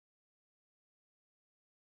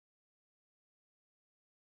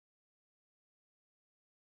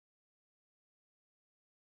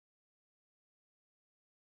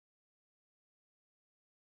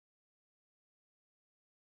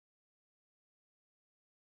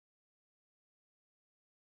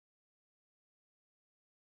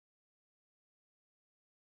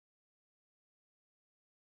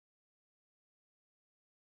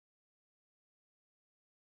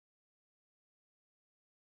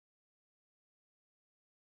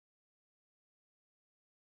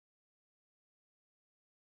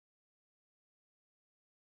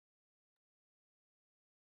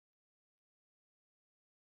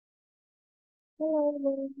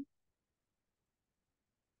Hello.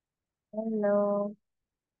 Hello.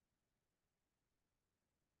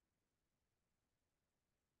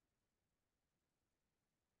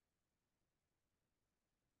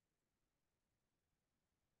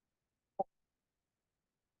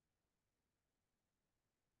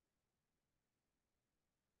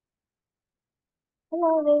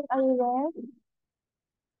 Hello, Vin. Are you there?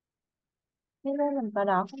 Hello, mình có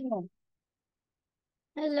đó không nè?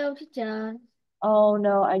 Hello, teacher. Oh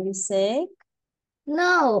no, are you sick?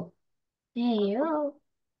 No. Hello.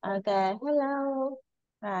 Okay, hello.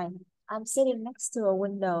 Right. I'm sitting next to a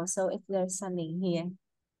window, so if there's sunny here.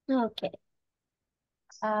 Okay.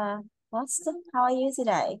 Uh, how are you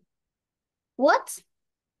today? What?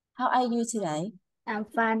 How are you today? I'm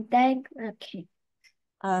fine, thanks. Okay.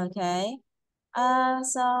 Okay.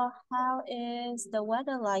 So how is the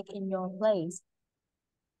weather like in your place?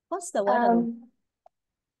 What's the weather like?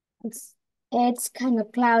 Um, it's kind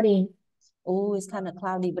of cloudy. Oh, it's kind of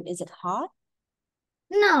cloudy, but is it hot?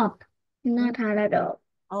 Not, Mm, not hot at all.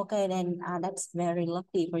 okay, then that's very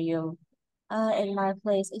lucky for you. In my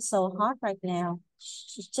place, it's so hot right now.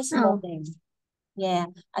 It's just Oh, morning. Yeah,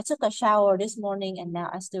 I took a shower this morning and now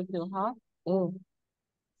I still feel hot. Oh,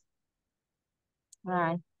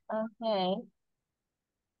 right. Okay.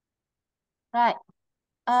 Right.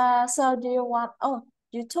 So do you want, oh,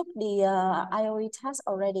 you took the IOE test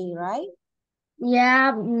already, right?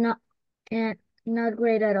 yeah, eh, not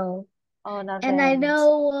great at all. Oh, not And very I much.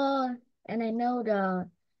 know, and I know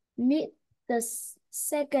mid,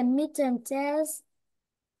 second midterm test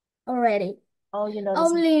already. Oh, you know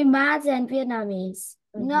this. Only math and Vietnamese.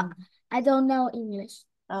 No, Mm-hmm. I don't know English.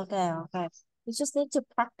 Okay, okay. You just need to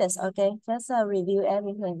practice, okay? Just review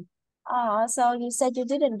everything. So you said you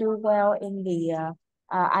didn't do well in the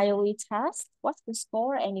IOE test. What's the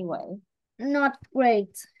score anyway? Not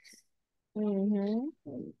great. Mm-hmm.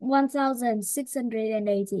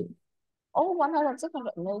 1,680. Oh,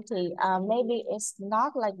 1,680. Maybe it's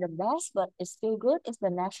not like the best, but it's still good. It's the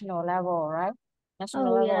national level, right? National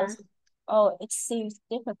Oh level yeah. is, oh, it seems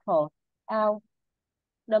difficult. Uh,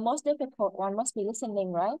 the most difficult one must be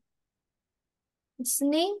listening, right?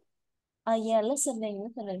 Listening? Yeah, listening,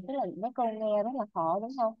 tức là mấy câu nghe rất là khó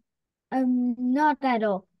đúng không? Not at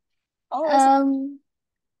all. Oh, is it? Um,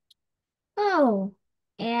 oh,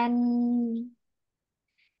 and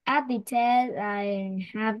at the test, I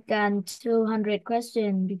have done 200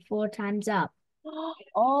 questions before time's up.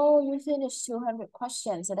 Oh, you finished 200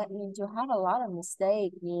 questions, so that means you have a lot of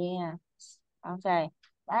mistakes. Yeah. Okay.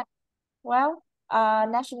 That, well,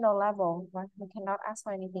 national level, but we cannot ask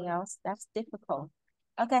for anything else. That's difficult.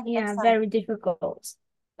 Okay, that's Yeah, fine. very difficult.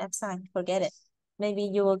 That's fine. Forget it. Maybe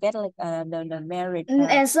you will get like the merit.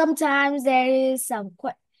 And sometimes there is some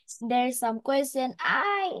question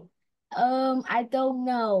I don't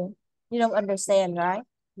know. You don't understand, right?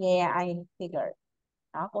 Yeah, I figured.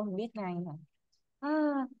 Đó, cô không biết ngay mà.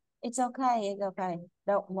 Ah, it's okay, it's okay.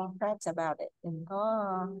 Don't fret about it. Đừng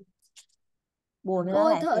có buồn Cô nó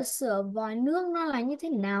ơi, làm gì. thợ sửa vòi nước nó là như thế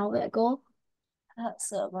nào vậy cô? Thật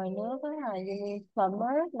sự vòi nước đó là gì? Plumber,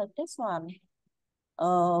 like this one.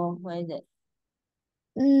 Oh, where is it?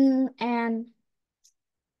 And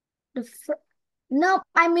no,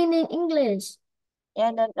 I mean in English.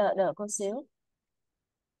 Yeah, đợi cô xíu.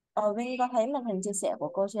 Vy có thấy màn hình chia sẻ của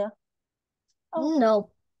cô chưa? Oh, No.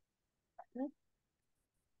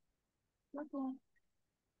 not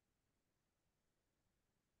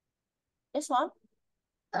this one?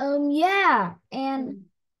 Yeah, and Mm.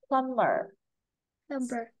 Plumber.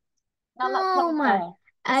 number. No, not Oh my, plumber. It's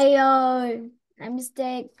I uh, I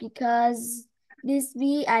mistake because this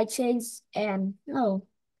V I changed and no,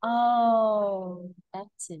 oh,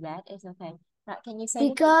 that's too bad. It's okay. Right, can you say this?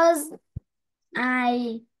 because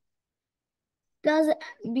I does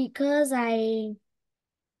because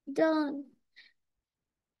don't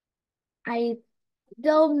I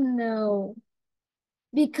don't know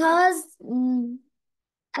because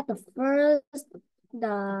at the first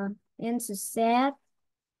the answer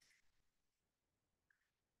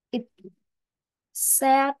it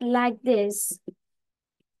said like this.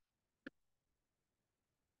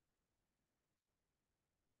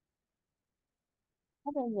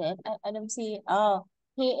 What is it? I don't see. Oh,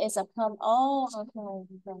 he is a plum. Oh,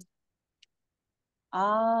 okay. Okay.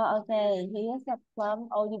 Ah, okay. He is a plum.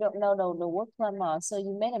 Oh, you don't know the word plumber, so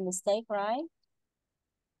you made a mistake, right?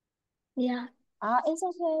 Yeah, It's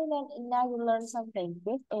okay. Then now you learn something.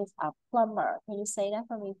 This is a plumber. Can you say that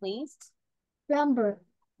for me, please? plumber,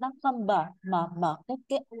 Not plumber, mà cái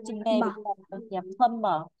chim B bị ma, plumber. Yeah,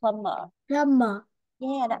 plumber, plumber. plumber.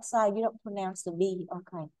 Yeah, that's why you don't pronounce the B.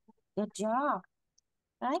 Okay. Good job.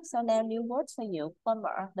 Right? So now new words for you.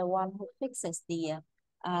 Convert, the one who fixes the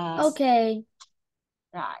Okay.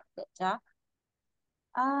 right, good job.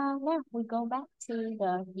 Now we go back to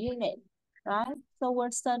the unit, right? So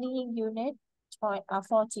we're studying unit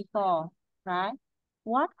 44, right?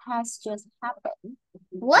 What has just happened?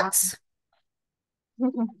 What?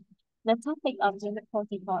 The topic of unit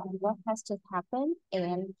 44 is what has just happened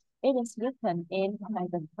and it is written in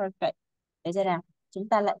present perfect. Được chưa nào? Chúng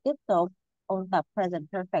ta lại tiếp tục ôn tập present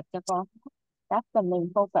perfect cho con. That's the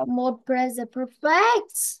main focus. More present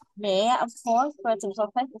perfect. Yeah, of course, present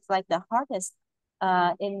perfect is like the hardest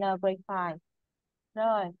in grade 5.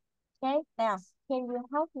 Rồi. Okay, now, can you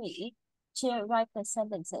help me to write the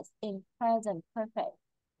sentences in present perfect?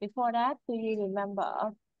 Before that, do you remember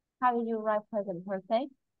how do you write present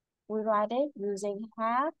perfect? We write it using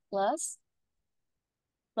have plus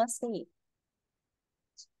gì?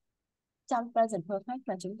 Trong present perfect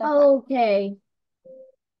là chúng ta phải Okay.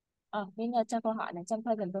 bây giờ cho câu hỏi này trong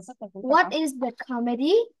present perfect là chúng ta What có is the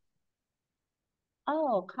comedy?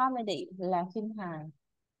 comedy là phim hài.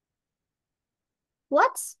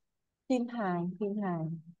 What? Phim hài.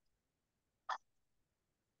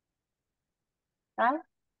 Right?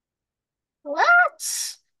 What?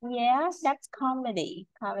 Yes, that's comedy.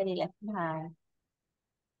 Comedy là phim hài.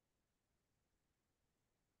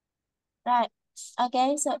 Right.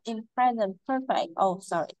 Okay, so in present perfect, oh,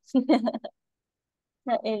 sorry.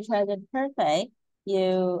 So in present perfect,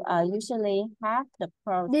 you usually have the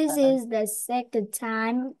This person. is the second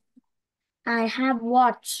time I have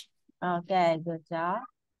watched. Okay, good job.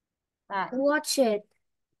 Right. Watch it.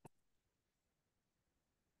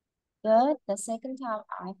 Good. The second time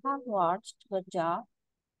I have watched. Good job.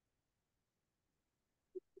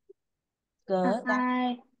 Good.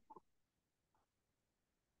 I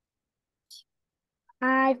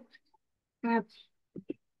have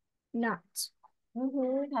not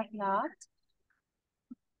Have not.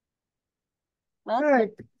 But heard.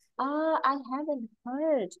 I haven't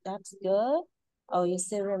heard. That's good. Oh, you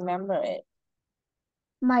still remember it.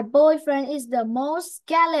 My boyfriend is the most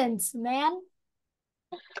gallant man.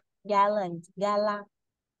 Gallant.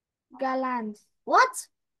 Gallant. What?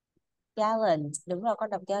 Gallant. Đúng rồi, con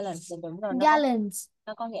đọc gallant thì đúng rồi. Gallant.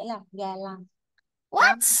 Nó có nghĩa là ga lăng.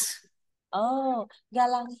 What? Oh,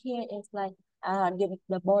 galang here is like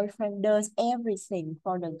the boyfriend does everything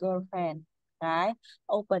for the girlfriend, right?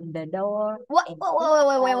 Open the door What? and Wait, give wait,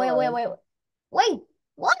 wait, wait, wait, flowers. wait, wait. Wait,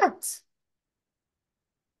 what?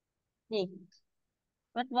 Gì?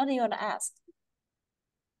 What do you want to ask?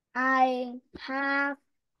 I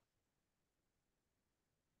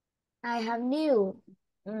have new.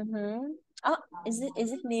 Oh, is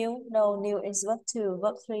it new? No, new is verb 2.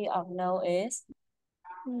 Verb 3 of no is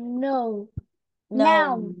No. no.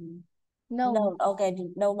 Noun. No, No. okay,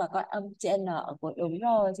 no mà có âm chữ n ở cuối đúng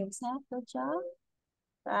rồi, chính xác, good job.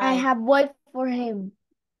 I Right. have waited for him.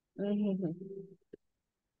 Mhm.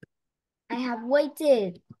 I have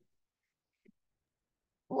waited.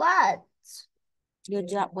 What? Good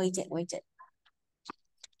job, waited.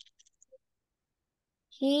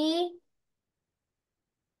 He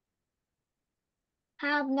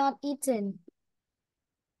have not eaten.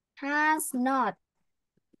 Has not.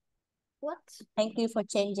 What? Thank you for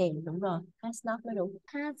changing, đúng rồi. That's not mới đúng.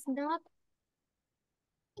 Has not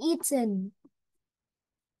eaten.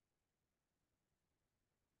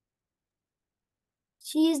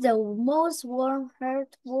 She is the most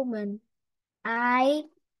warm-hearted woman I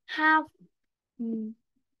have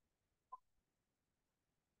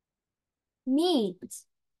meet.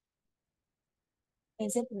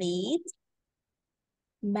 Is it meet?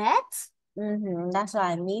 Met? That's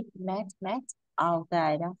right, met.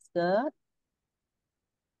 Okay, that's good.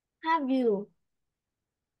 Have you?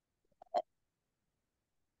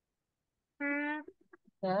 Have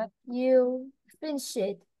Good. you finished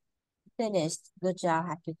it? Finished. Good job.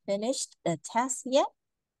 Have you finished the test yet?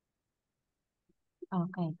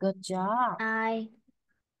 Okay, good job. I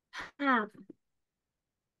have.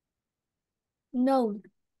 No.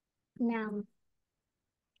 Now.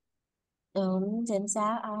 Đúng, chính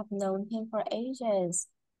xác. I've known him for ages.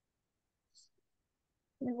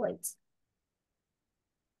 Wait.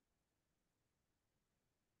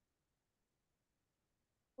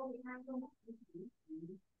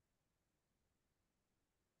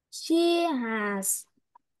 She has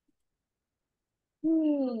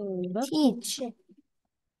Verb teach.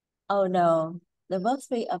 Oh no. The verb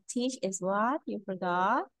 3 of teach is what? You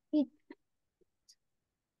forgot?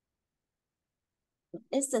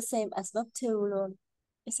 It's the same as verb 2 luôn.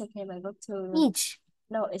 It's okay by verb 2 luôn. Teach.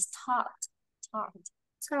 No, it's taught.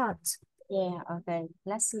 Taught. Yeah, okay.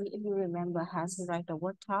 Let's see if you remember how to write the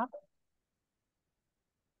word taught.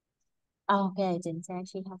 Okay, Jin said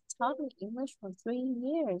she has taught me English for 3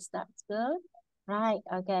 years. That's good. Right,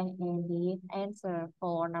 okay. And the answer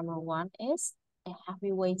for number one is have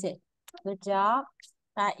you waited? Good job.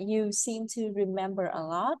 Right, you seem to remember a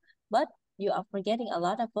lot, but you are forgetting a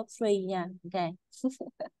lot of book three, yeah. Okay.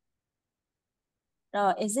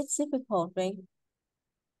 Is it difficult, right?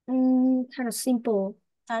 Kind of simple.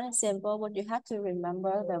 Kind of simple, but you have to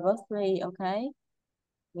remember the book three, okay?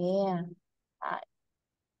 Yeah. Right.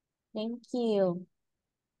 Thank you.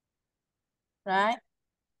 Right.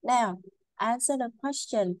 Now, answer the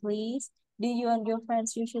question, please. Do you and your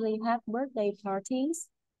friends usually have birthday parties?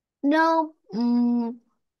 No,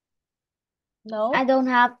 No, I don't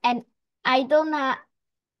have and I don't have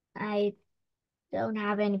I don't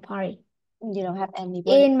have any party you don't have any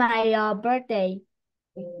birthday. in my birthday.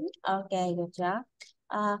 Okay, good job.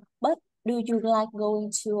 But do you like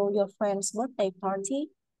going to your friend's birthday party?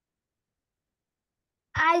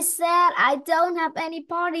 I said I don't have any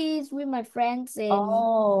parties with my friends in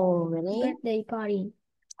Oh, really? birthday party.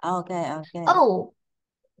 Okay, okay. Oh,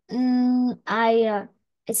 I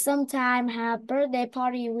sometimes have birthday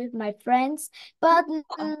party with my friends, but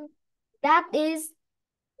Uh, that is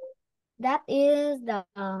that is the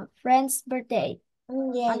friend's birthday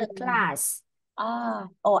yeah, on the yeah, yeah. class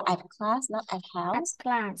Oh, at class, not at at house.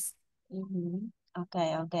 class. Mm-hmm.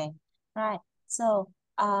 Okay, okay. Right. So,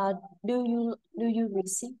 do you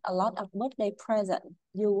receive a lot of birthday present?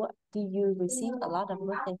 Do you receive a lot of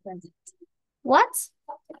birthday presents? What?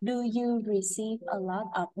 Do you receive a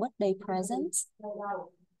lot of birthday presents?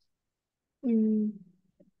 Mm,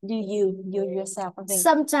 Do you yourself, I think,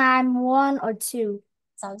 sometime one or two.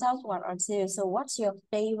 sometimes one or two. So, what's your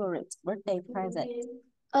favorite birthday present?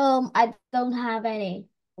 I don't have any.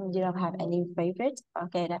 You don't have any favorite?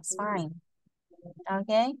 Okay, that's fine.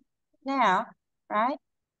 Okay. Now, right?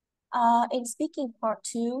 In speaking part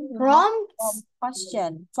 2, you have to form Prompts?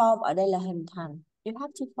 question. Form ở đây là hình thành. You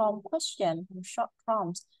have to form question, short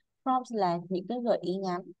prompts. Prompts là những cái gợi ý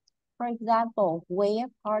ngắn. For example, where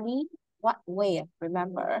party, what where,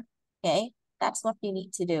 remember? Okay, that's what you need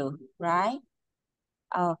to do, right?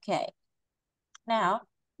 Okay. Now,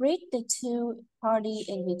 read the two party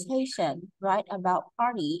invitation. Write about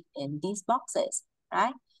party in these boxes,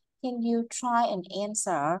 right? Can you try and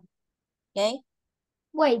answer? Okay.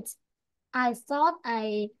 Wait, I thought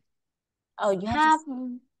I Oh, you have to.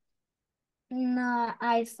 have. No,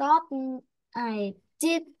 I thought I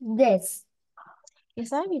did this. You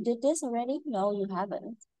thought you did this already? No, you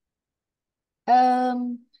haven't.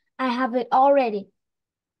 Um, I have it already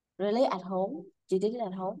Really? At home? You did it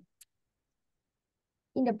at home?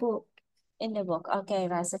 in the book. In the book. Okay,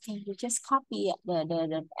 right. So can you just copy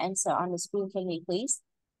the answer on the screen for me, please?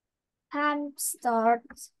 Time start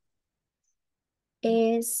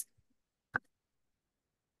is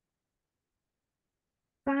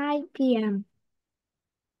 5 p.m.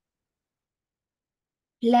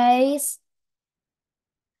 Place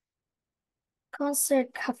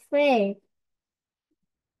concert cafe.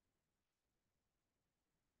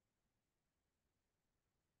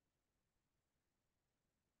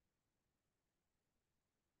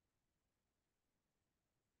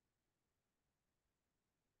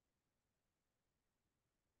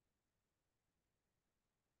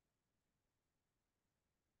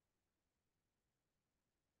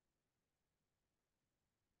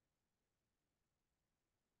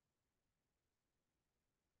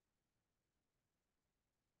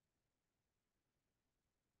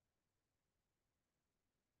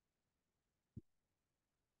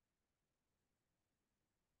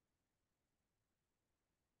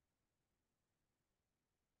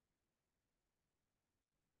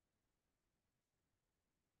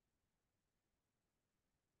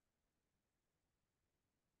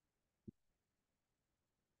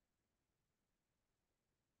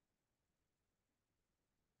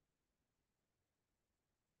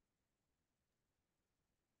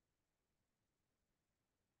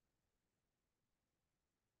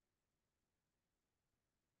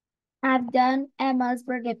 I've done Emma's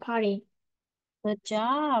birthday party. Good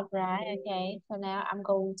job, right? Okay, so now I'm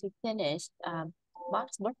going to finish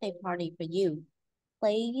Mark's birthday party for you.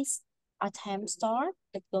 Please, a time start.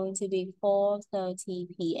 It's going to be 4:30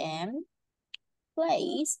 p.m.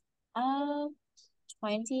 Place,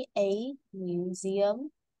 28 Museum.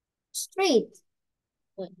 Street.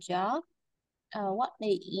 Good job. What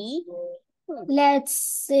they eat? Let's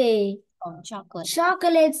see. Chocolate.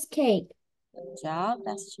 Chocolate cake. Good job.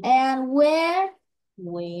 That's And wear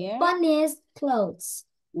where. funniest clothes.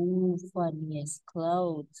 Ooh, funniest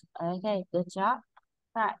clothes. Okay, good job.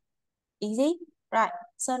 Right, easy. Right.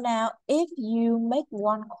 So now, if you make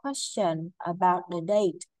one question about the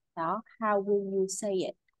date, Đó, how will you say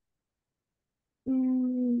it?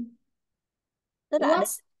 Mm, Tức là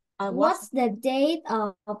ở đây, what's the date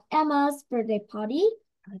of Emma's birthday party?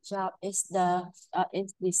 good job.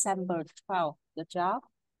 It's December 12th. Good job.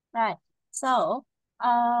 Right. So,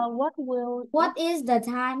 what What is the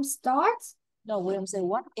time start? no, William say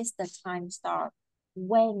what is the time start?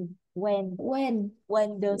 When when When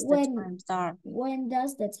when does the when time start? when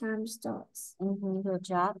does the time start? Good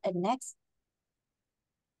job. And next,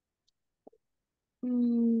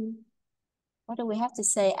 Mm, what do we have to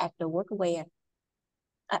say at the word where?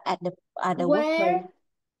 At the workplace. where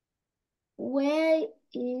where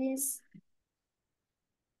is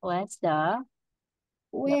Where's the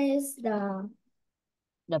where is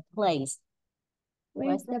the place? Where's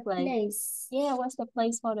where's the the place? place? Yeah, where's the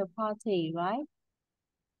place for the party, right?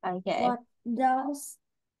 Okay. What does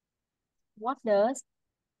What does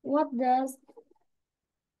what does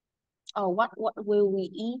what will we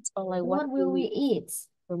eat or like what what will will we we eat?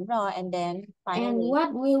 đúng rồi, and then And finally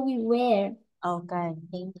what will we wear? okay,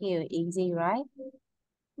 thank you. Easy, right?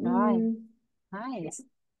 Rồi, Mm, nice.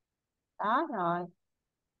 Đó rồi.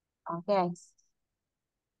 Okay.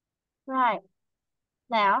 Right.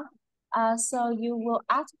 Now, so you will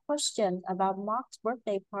ask questions about Mark's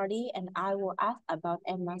birthday party and I will ask about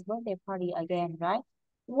Emma's birthday party again, right?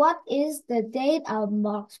 what is the date of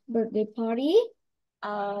Mark's birthday party?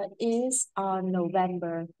 Is on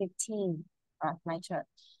November 15th. My turn.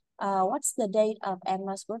 What's the date of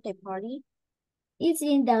Emma's birthday party? It's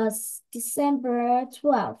in the December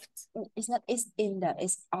 12th. It's not,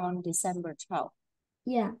 it's on December 12th.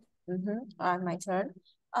 Yeah. My turn.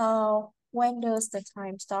 When does the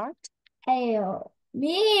time start? Hey,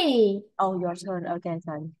 me. Oh, your turn. Okay,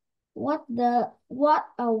 sorry.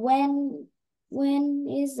 When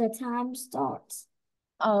is the time starts?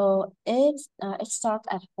 Oh, it starts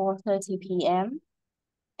at 4:30 p.m.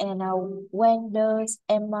 And when does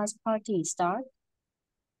Emma's party start?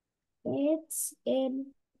 It's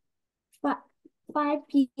in 5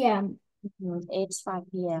 p.m. It's 5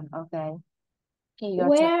 p.m. Okay. Okay, your turn.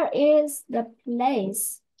 Where is the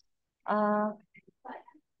place? Uh,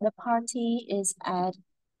 the party is at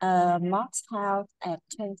Mark's house at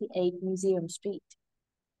 28 Museum Street.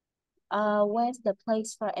 Where's the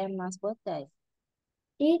place for Emma's birthday?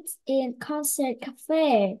 It's in Concert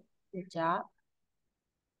Cafe. Good job.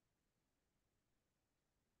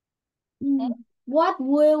 Okay. What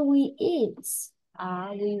will we eat?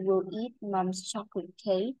 We will eat mom's chocolate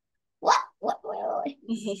cake. What will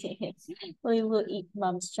we? We will eat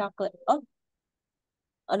mom's chocolate.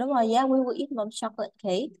 Đúng rồi, yeah, we will eat mom's chocolate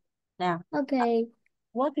cake. Now, Okay,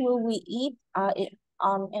 what will we eat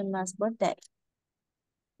on Emma's birthday?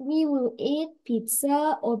 we will eat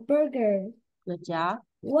pizza or burger. Good job.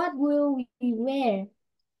 What will we wear?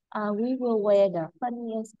 We will wear the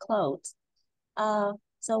funniest clothes.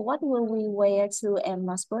 So what will we wear to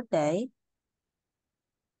Emma's birthday?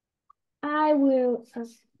 I will.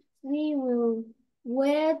 We will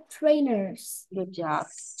wear trainers. Good job.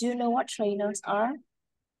 Do you know what trainers are?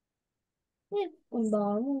 Quần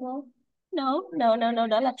bò đúng không? No,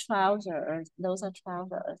 đó là trousers. Those are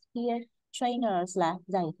trousers. Here, trainers là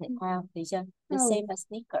giày thể thao, thấy chưa? The same Oh, as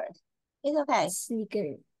sneakers. It's okay.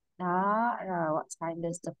 sneaker. Đó, rồi, what time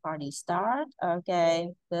does the party start? Okay,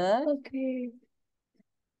 good. Okay.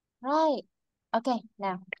 Right. Okay,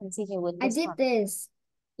 now continue with I this did one. this.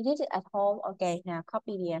 You did it at home? Okay, now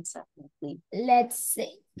copy the answer, please. Let's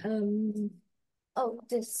see. Oh,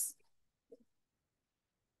 this.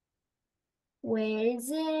 Where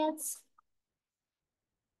is it?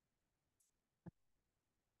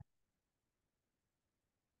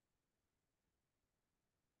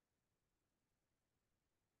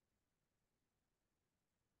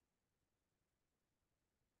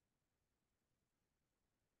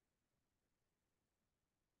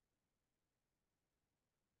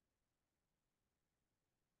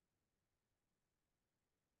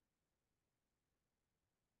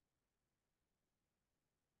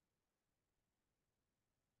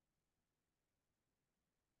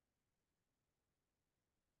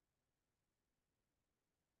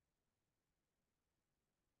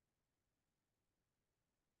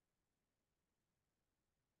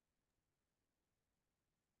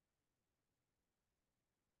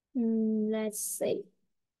 Let's see.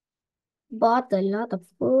 Bought a lot of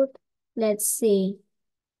food. Let's see.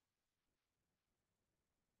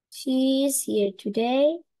 She's here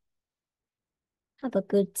today. Have a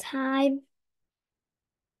good time.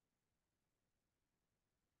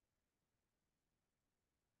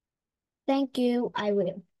 Thank you. I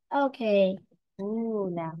will. Okay. Ooh,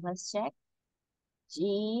 now let's check.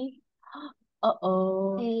 G.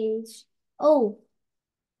 Uh-oh. Page. Oh,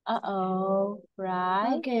 Uh-oh,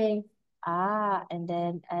 right? Okay. And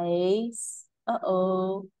then ace.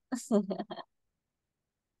 Uh-oh.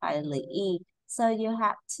 Finally, E. So you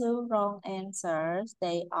have two wrong answers.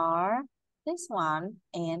 They are this one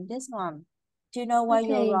and this one. Do you know why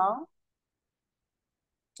you're Okay. wrong?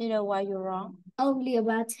 Do you know why you're wrong? Only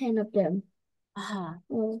about 10 of them.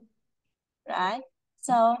 Oh, Right?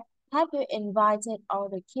 So, have you invited all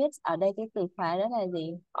the kids? Ở đây cái từ khóa đó là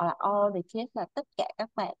gì? Or là all the kids là tất cả các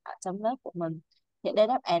bạn ở trong lớp của mình. Thì đây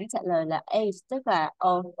đáp án trả lời là A, tức là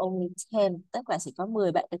only 10, tức là chỉ có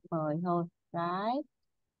 10 bạn được mời thôi. Right?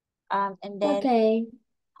 And then, okay.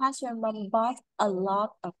 has your mom bought a lot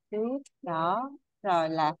of food? Đó. Rồi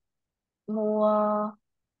là mua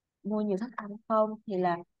mua nhiều thức ăn không? Thì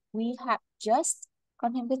là we have just,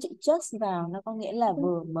 con thêm cái chữ just vào, nó có nghĩa là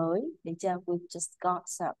vừa mới. Được chưa? We just got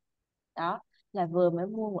some. Đó, là vừa mới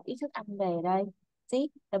mua một ít thức ăn về đây. See,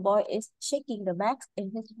 the boy is shaking the bags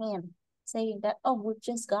in his hand, saying that, oh, we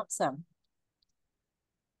just got some.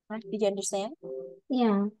 Right? Did you understand?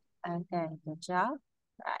 Yeah. Okay, good job.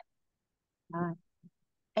 Right. Right.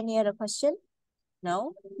 Any other question?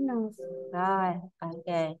 No? No. Right.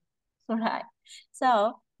 Okay. Right.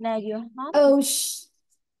 So now you have. Oh,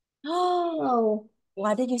 Oh, oh,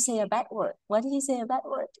 why did you say a bad word? Why did you say a bad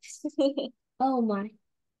word? oh my.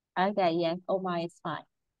 Okay, yeah. Oh my, it's fine.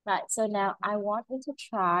 Right. So now I want you to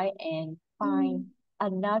try and find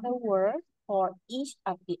another word for each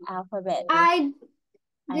of the alphabet. I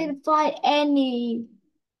And didn't find anything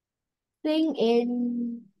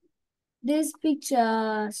in this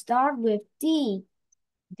picture start with D.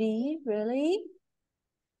 D, really?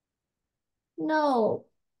 No,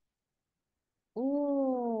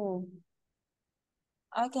 Ooh.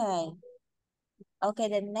 Okay. Okay,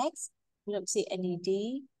 then next, you don't see any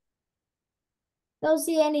D. don't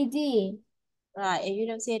see any D. Right, if you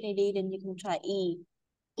don't see any D, then you can try E.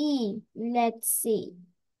 E, let's see.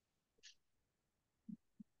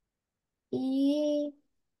 E,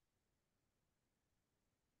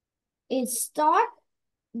 it start,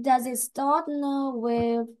 does it start now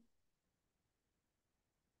with,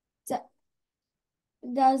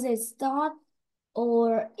 does it start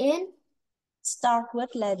or in? Start with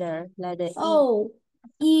letter E. Oh,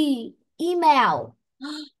 email.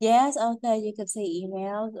 Yes, okay, you can say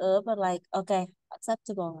email, but like, okay,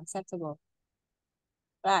 acceptable.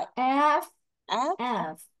 Right, F, F,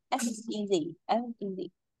 F. F is easy. F is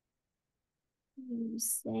easy. You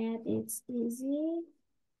said it's easy.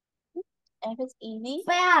 F is easy.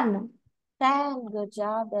 Fan. Fan, good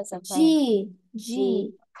job. That's a fan. G, G,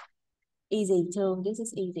 G, easy too. This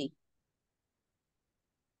is easy.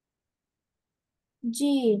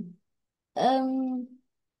 G. Um,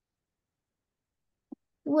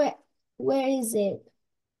 where, where is it?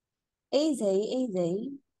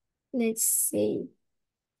 Easy. Let's see.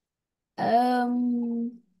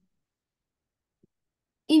 Um,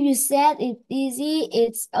 if you said it's easy,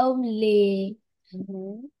 it's only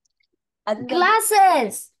Mm-hmm. And the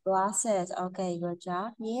glasses. glasses. Okay, good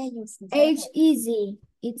job. Yeah, you said H, it. easy.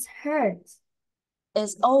 It's hurt.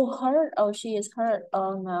 Is oh hurt. Oh, she is hurt.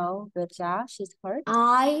 Oh no, good job. She's hurt.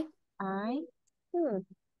 I, I. Hmm.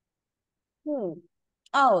 Hmm.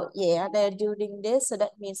 Oh yeah, they're doing this, so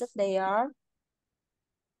that means that they are.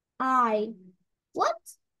 I. What?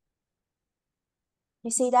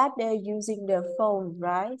 You see that they're using their phone,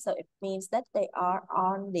 right? So it means that they are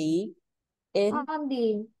on the in On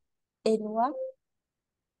the, in what?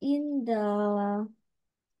 in the,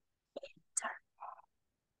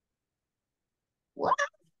 what?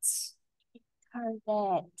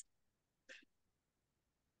 Internet.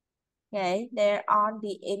 Okay, they're on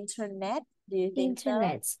the internet. Do you think so?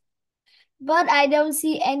 Internet. But I don't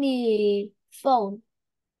see any phone.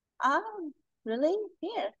 Oh, really?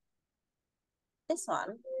 Here, this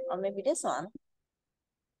one, or maybe this one.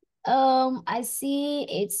 I see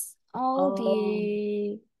it's all Oh,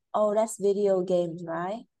 the oh, that's video games,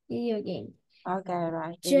 right? video game. Okay,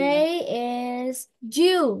 right. Video. J is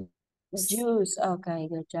juice. Juice. Okay,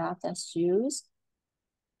 good job. That's juice.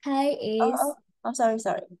 K Oh, is oh, I'm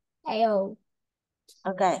sorry. L.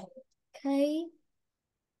 Okay. K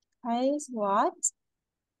Is what?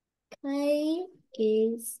 K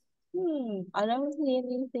is I don't see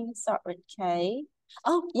anything start with K.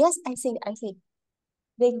 Oh, yes, I see.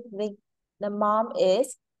 Ving. The mom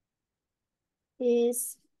is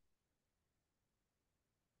is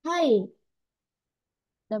Hey.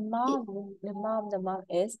 the mom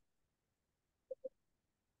is.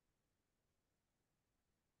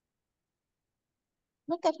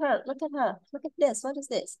 Look at her. Look at this. What is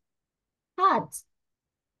this? Hot.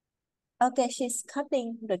 Okay, she's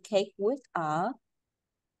cutting the cake with a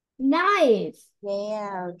Knife.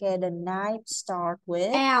 Yeah, okay, the knife start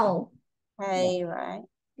with L. Yeah. K, right?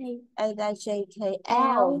 A. A-I-J-K-L,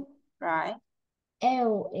 L. right?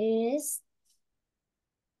 L is.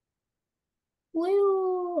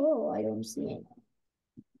 Whoa, I don't see it.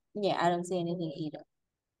 Yeah, I don't see anything either.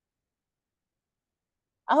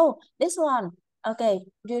 Oh, this one. Okay,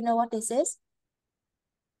 do you know what this is?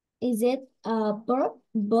 Is it a bird?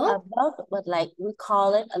 A Bug? bug, but like we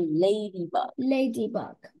call it a ladybug.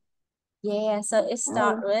 Ladybug. Yeah, so it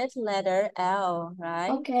starts Oh, with letter L,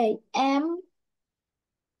 right? okay. M.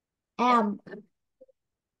 M.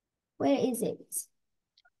 Where is it?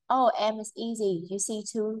 Oh, M is easy. You see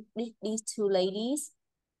these two ladies?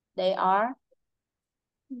 They are,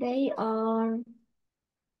 They are.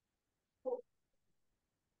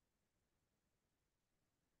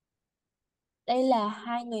 đây là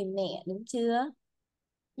hai người mẹ đúng chưa?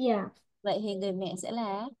 Yeah. Vậy thì người mẹ sẽ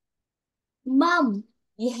là Mom.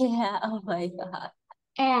 yeah, oh my god.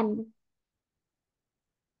 And.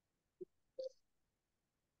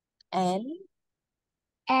 And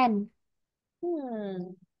And.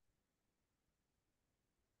 hmm,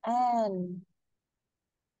 and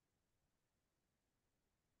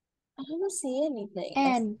I don't see anything.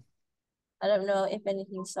 And. I don't know if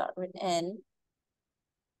anything starts with N.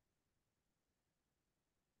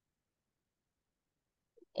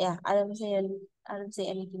 Yeah, I don't see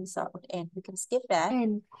anything start with N. We can skip that.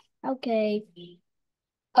 And. Okay.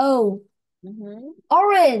 O. Mm-hmm.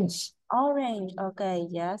 Orange. Orange. Okay,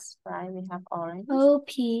 yes, right. We have orange. O.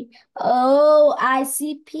 P. Oh, I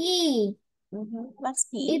see P. Mm-hmm. What's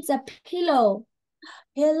P? It's a pillow.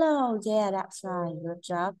 Pillow. Yeah, that's right. Good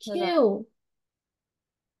job. Pillow.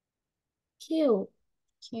 Q. Q.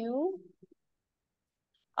 Q.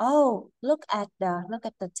 Oh, look at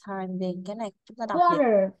the timing. Cái này chúng ta đọc gì?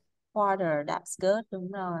 Quarter. Quarter. That's good.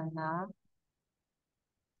 Đúng rồi đó.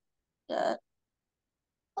 Good.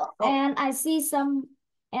 Oh, And I see some,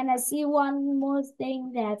 and I see one more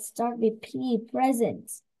thing that start with P,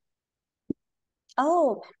 presents.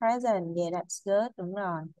 oh, present. Yeah, that's good. Đúng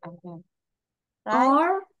rồi. Okay.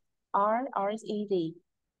 Right? R, R is easy.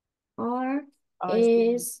 R R is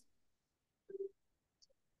easy. is,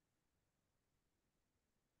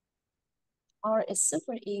 R is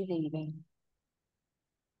super easy then.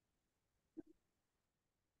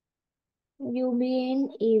 you mean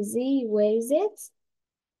easy, where is it?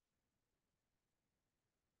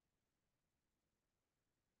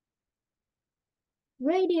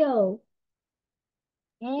 Radio.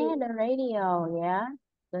 Yeah, the radio. Yeah.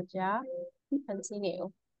 Good job.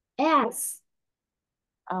 Continue. S,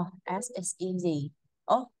 Oh, S is easy.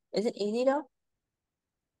 Oh, is it easy though?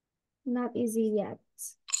 not easy yet.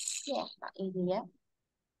 Yeah, not easy yet.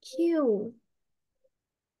 Q,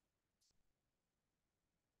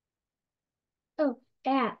 oh,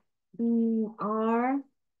 at, R,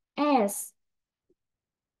 S,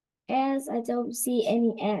 S, I don't see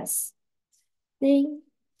any S. Thing,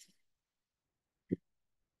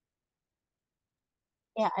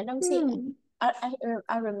 Yeah, I don't see. hmm,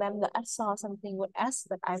 I remember I saw something with S,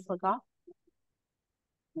 but I forgot.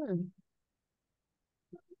 Hmm.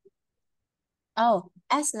 Oh,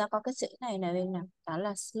 S nó có cái chữ này nè bên nào, đó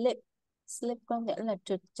là slip. Slip có nghĩa là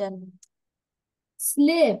trượt chân.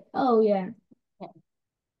 slip, oh yeah. Yeah.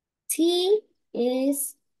 T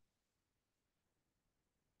is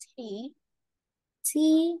T. T.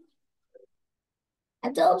 I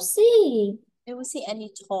don't see. Do we see any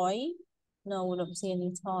toy? No, we don't see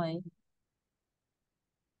any toy.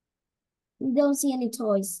 We don't see any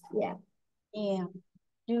toys. Yeah. Yeah.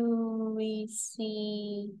 Do we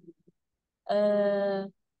see uh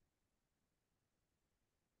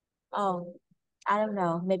oh, I don't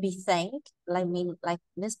know, maybe thank, like mean like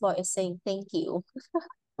this boy is saying thank you.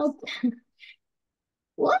 Oh,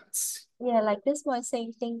 what? Yeah, like this boy is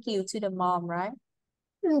saying thank you to the mom, right?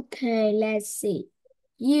 Okay, let's see.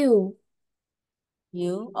 You.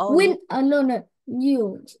 You, oh you, Win. No, no.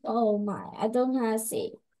 You. Oh my. I don't have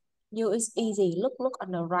see. you is easy. Look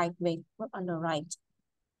on the right wing. Look on the right.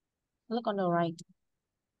 Look on the right.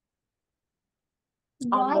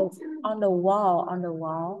 On Right. on the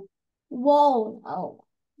wall. Wall. Oh,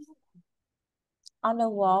 On the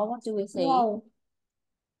wall, what do we see? wall.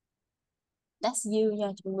 That's you,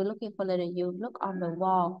 yeah. We're looking for letter U. Look on the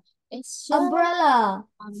wall. It's just Umbrella.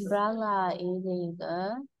 umbrella, easy,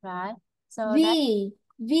 good, right? So that V.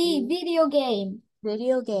 V. V, Video game.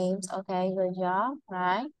 video games. Okay, good job,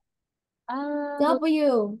 right? Uh,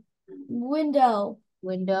 W. Window.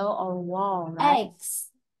 window or wall, right? X.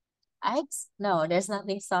 X? No, there's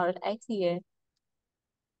nothing started X here.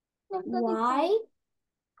 There's nothing Y. started.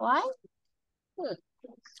 Why? Hmm.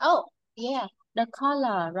 Oh, yeah. The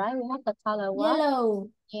color, right? We have the color what? Yellow.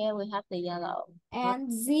 Yeah, we have the yellow. And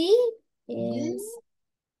Z is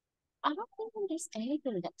I don't think there's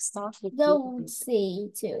anything that starts with D. don't see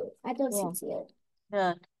too. I don't see Yeah. too.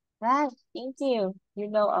 Good. Right. Thank you. You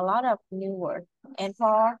know a lot of new words. And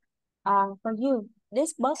for you,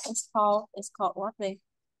 this bug is called what way?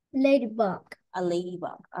 Ladybug. A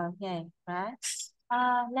ladybug. Okay, right.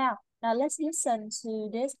 Now let's listen to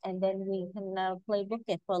this and then we can play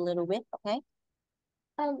bucket for a little bit, okay?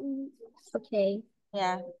 Okay.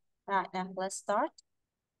 Yeah. Right, now let's start.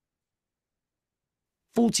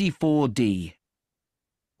 44D.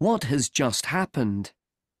 What has just happened?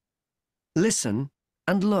 Listen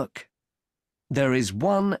and look. There is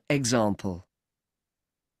one example.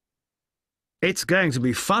 It's going to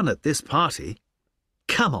be fun at this party.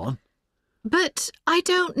 Come on. But I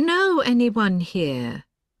don't know anyone here.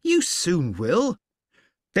 You soon will.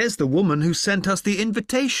 There's the woman who sent us the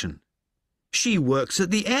invitation. She works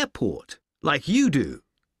at the airport, like you do.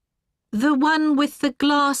 The one with the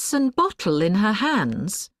glass and bottle in her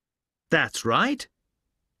hands? That's right.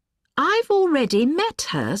 I've already met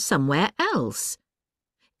her somewhere else.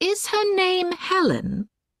 Is her name Helen?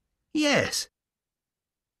 Yes.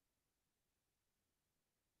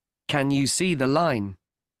 Can you see the line?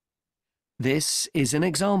 This is an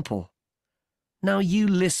example. Now you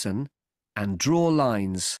listen and draw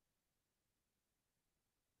lines.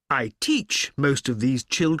 I teach most of these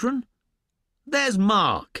children. There's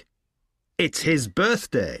Mark. It's his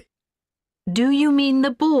birthday. Do you mean the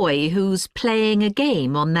boy who's playing a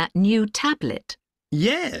game on that new tablet?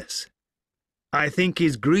 Yes. I think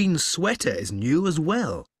his green sweater is new as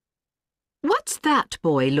well. What's that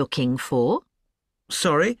boy looking for?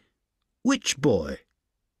 Sorry, which boy?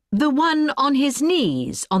 The one on his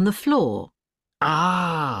knees on the floor.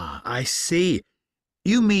 Ah, I see.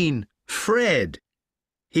 You mean Fred.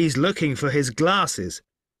 He's looking for his glasses.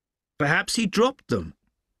 Perhaps he dropped them.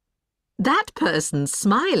 That person's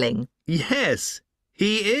smiling. Yes,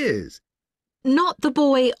 he is. Not the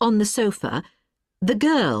boy on the sofa, the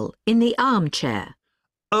girl in the armchair.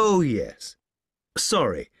 Oh, yes.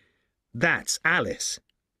 Sorry, that's Alice.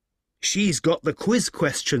 She's got the quiz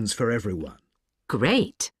questions for everyone.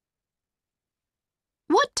 Great.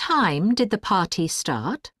 What time did the party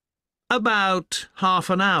start? About half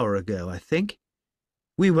an hour ago, I think.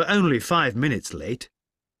 We were only 5 minutes late.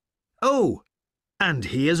 Oh, and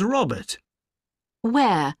here's Robert.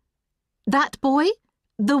 Where? That boy?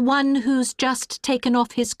 The one who's just taken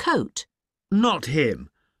off his coat? Not him.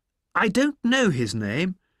 I don't know his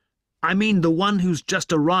name. I mean the one who's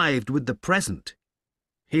just arrived with the present.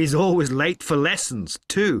 He's always late for lessons,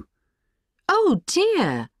 too. Oh,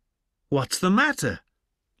 dear. What's the matter?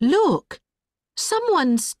 Look,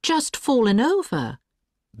 someone's just fallen over.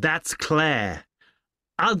 That's Claire.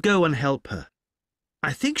 I'll go and help her.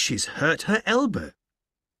 I think she's hurt her elbow.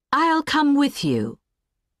 I'll come with you.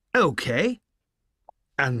 OK.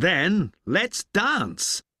 And then let's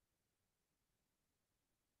dance.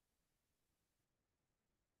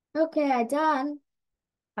 Okay, I done.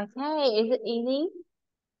 Okay, is it easy?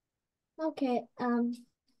 Okay, kind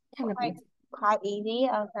of. Quite easy.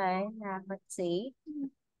 Okay, now let's see.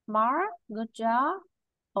 Mark, good job.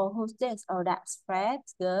 Oh, who's this? Oh, that's Fred.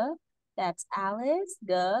 Good. That's Alice.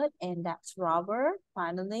 Good. And that's Robert.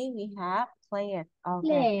 Finally, we have Claire. Okay.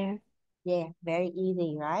 Claire. Yeah, very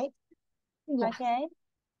easy, right? Yeah. Okay.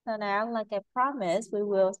 So now, like I promised, we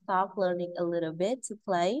will stop learning a little bit to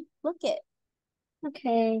play Look It.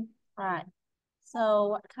 Okay. Right. So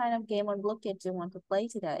what kind of game on Look It do you want to play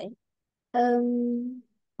today? We'll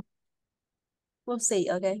see.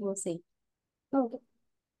 Okay, we'll see. Okay.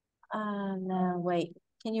 No, wait.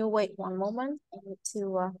 Can you wait one moment? I need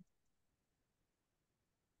to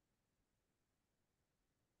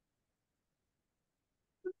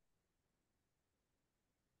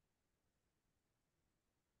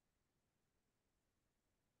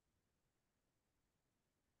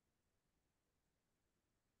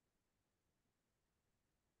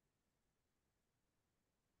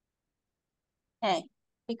Okay,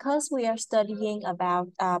 because we are studying about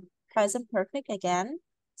present perfect again,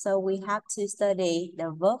 so we have to study the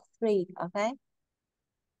verb 3, okay?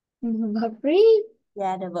 But free?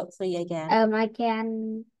 Yeah, the verb 3 again. I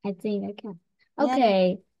think I can. Yeah.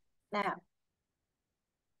 Okay. Now,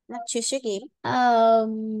 let's choose your game.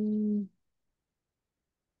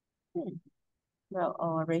 Well,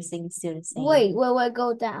 or racing is still the same. Wait,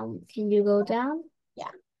 go down. Can you go down? Yeah.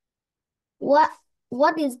 What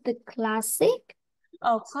is the classic?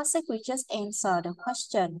 Oh, classic, we just answer the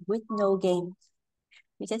question with no game.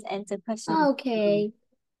 We just answer question. Okay.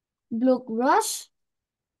 Blood rush?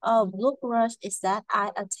 Oh, blue brush is that I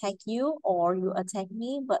attack you or you attack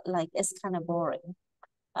me, but like it's kind of boring.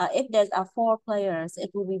 If there's a 4 players, it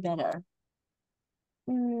will be better.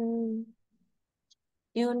 Mm,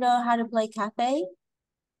 You know how to play cafe?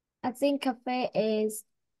 I think cafe is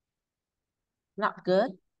Not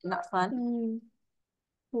good, not fun.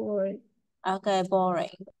 boring. Okay,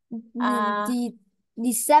 boring. Uh, The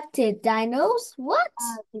deceptive dinos? What?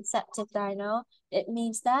 deceptive dino. It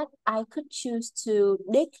means that I could choose to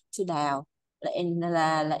dig to down,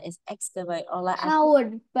 like it's excavate or like I could, Power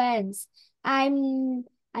defense. I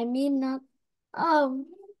mean not. Um,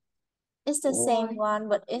 it's the same why? one,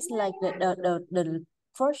 but it's like the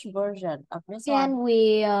first version of this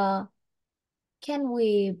one. Can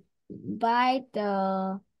we buy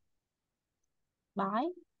the Bye.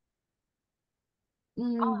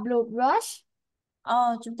 blue brush?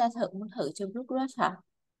 Chúng ta muốn thử cho Blue Crush hả?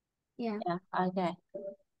 Yeah. Yeah, okay.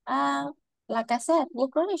 Like I said, Blue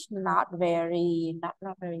Crush is not very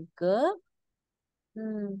good.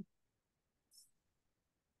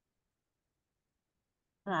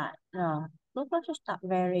 Right, no. Blue Crush is not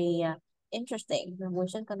very interesting. We're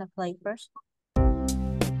just gonna play first.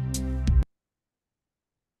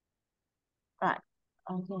 Right,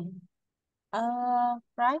 okay.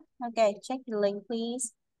 Right, okay, check the link,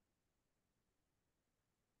 please.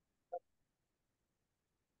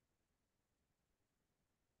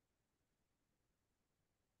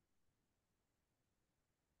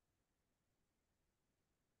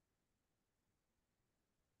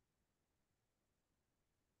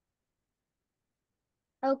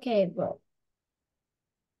 Okay, bro.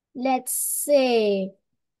 Let's see.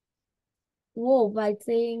 Whoa, I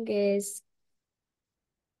think is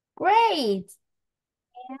great.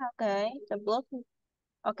 Yeah, okay. The blue.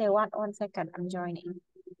 Okay, one second. I'm joining.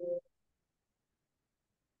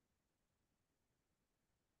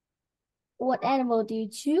 What animal do you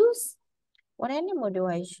choose? What animal do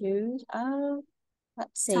I choose?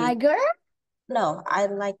 Let's see. Tiger? No, I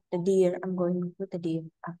like the deer. I'm going with the deer.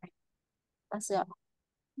 Okay, let's go.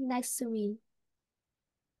 Next to me.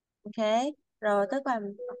 Okay. Rồi tức là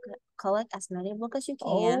collect as many books as you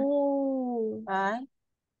can. Oh, Right.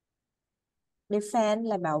 Defend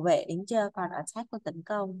là bảo vệ đúng chưa? Còn attack là tấn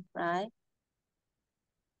công. Right.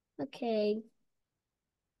 okay.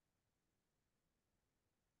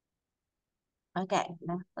 Okay,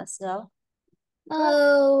 now let's go.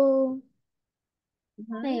 Oh,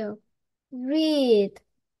 Mhm. fail. Read.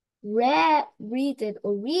 Read it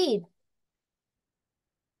or read.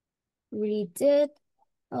 Read it.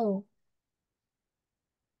 Oh.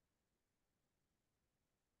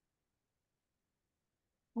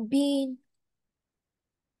 Bean.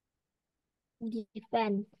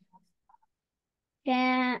 Defend.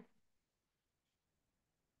 Cat.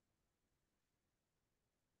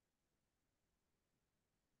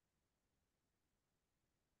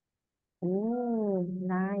 Ooh,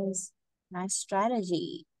 nice. Nice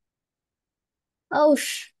strategy. Oh,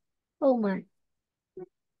 oh my.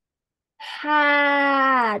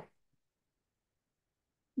 Hat.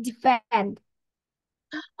 Defend.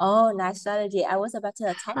 Oh, nice strategy. I was about to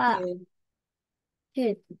attack Ha. you.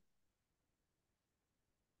 Hit.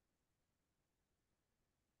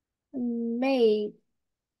 Made.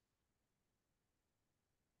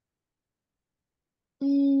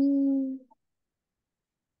 Mm,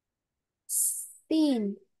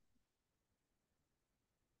 seen.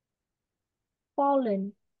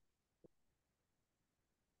 Fallen.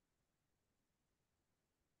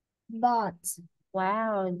 Bought.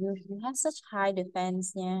 Wow, you have such high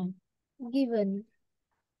defense, yeah. Given.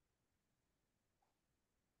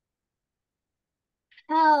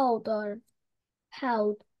 Held or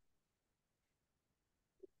held.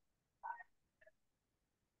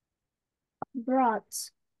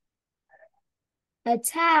 Brought.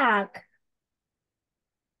 Attack.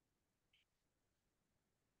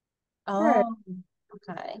 Hurt. Oh,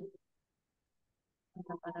 okay.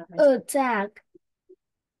 Attack.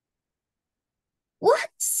 What?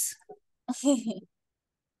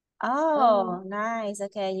 Oh, nice.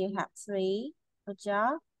 Okay, you have 3. Good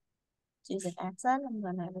job. Choose an accent. I'm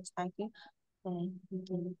gonna attack you. Okay.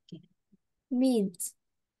 Means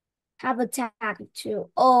have attack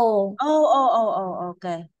too. Oh,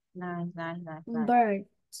 Okay. Nice. bird.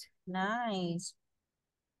 Nice.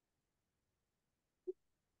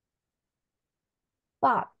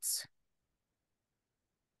 Bot.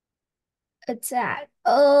 Attack.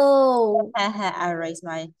 Oh. I raised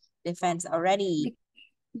my defense already.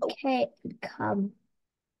 Okay, come.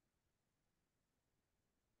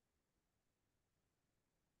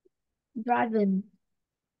 Driving.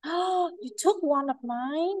 Oh, you took one of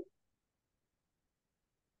mine?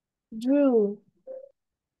 Drew.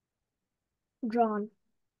 Drawn.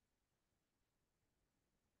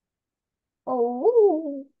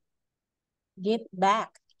 Oh. Give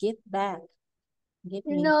back. Give back. Give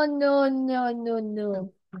me. No, no, no, no,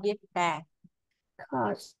 no. Give back.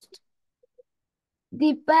 Cost.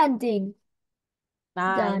 Depending.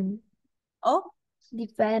 Bye. Done. Oh.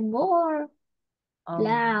 Defend more.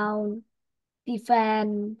 Loud.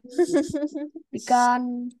 Defend.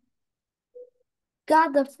 Begun.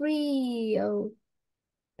 Got the free. Oh.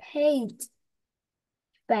 Paid.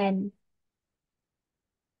 Defend.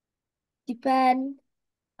 Defend.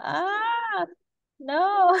 Ah.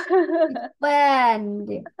 No. Defend.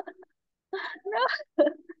 No.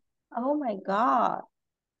 Oh my God.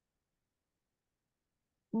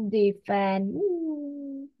 Defend.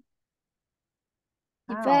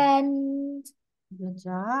 Wow. Defend. Good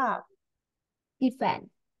job. Defend.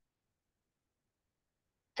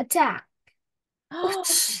 Attack.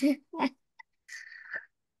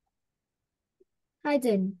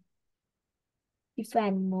 Hidden.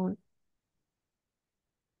 Defend more.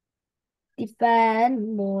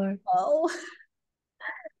 Defend more. Oh.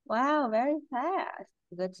 Wow, very fast.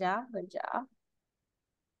 Good job. Good job.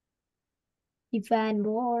 Defend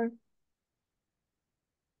more.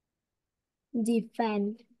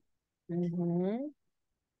 Defend.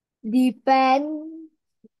 Defend.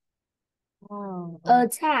 Oh.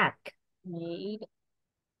 Attack. Need.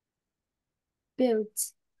 Build.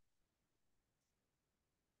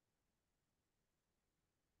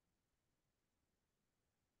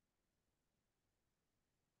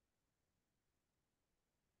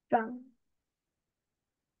 Strong.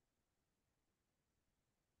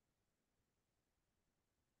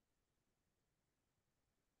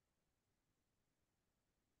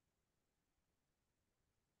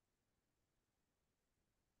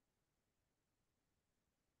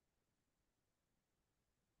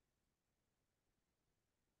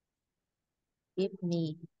 Give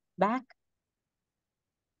me back.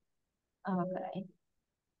 Okay.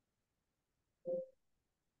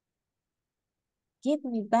 Give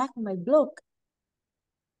me back my book.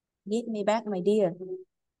 Give me back my dear.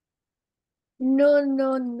 No,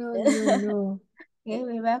 no, no, no, no. Give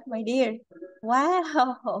me back my dear.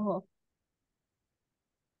 Wow.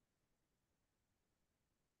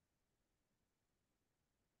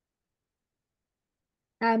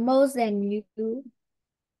 I'm more than you.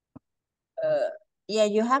 Yeah,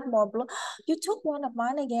 you have more blue. You took one of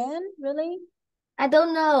mine again? Really? I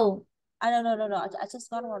don't know. No. I just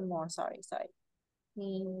got one more. Sorry.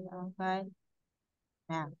 Okay.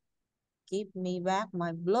 Now, give me back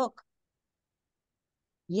my book.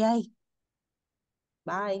 Yay.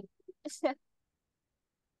 Bye.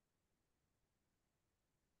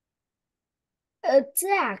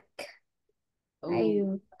 Attack.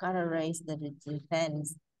 Oh, gotta raise the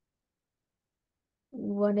defense.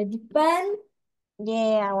 Wanna defend?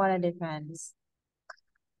 Yeah, I wanna defense.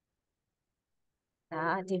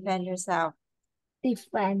 Defend yourself.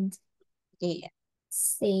 Defend. Yeah.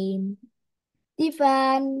 Same.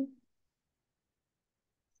 Defend.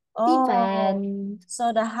 Oh, Defend.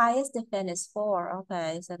 so the highest defense is 4.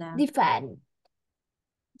 Okay, so now. Defend.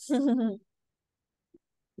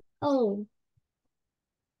 Oh.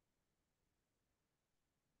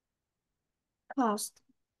 Cost.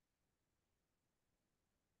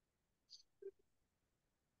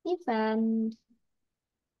 Defend.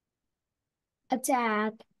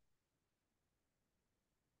 Attack.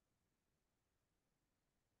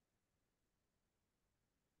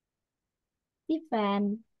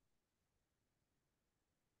 Defend.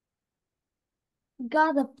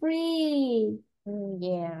 Got the free.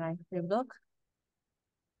 Yeah, right. Free book.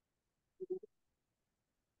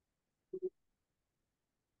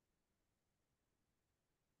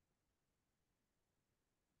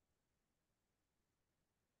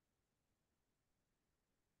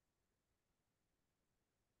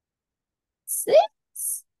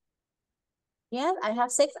 Six. Yeah, I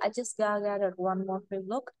have 6. I just gathered one more free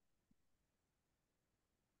book.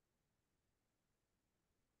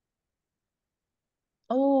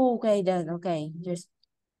 Oh, okay then. Okay, just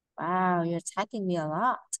wow, you're attacking me a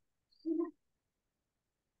lot.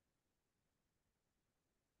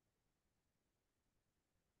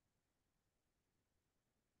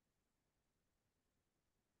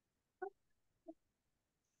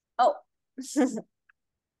 Oh.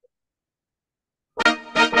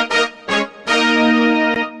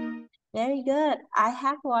 Very good. I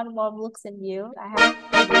have one more book than you. I have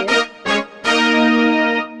you.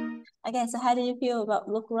 Okay, so how do you feel about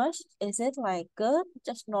book rush? Is it like good?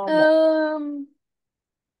 Just normal?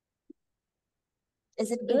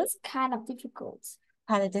 Is it good? It's kind of difficult.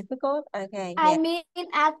 Kind of difficult? Okay, I yeah. mean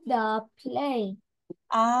at the play.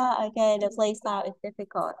 Okay, the play style is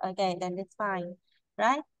difficult. Okay, then it's fine.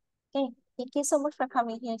 Right? Okay, thank you so much for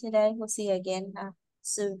coming here today. We'll see you again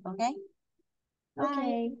soon, okay? Bye.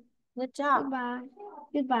 Okay. Good job. Goodbye.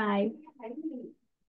 Goodbye.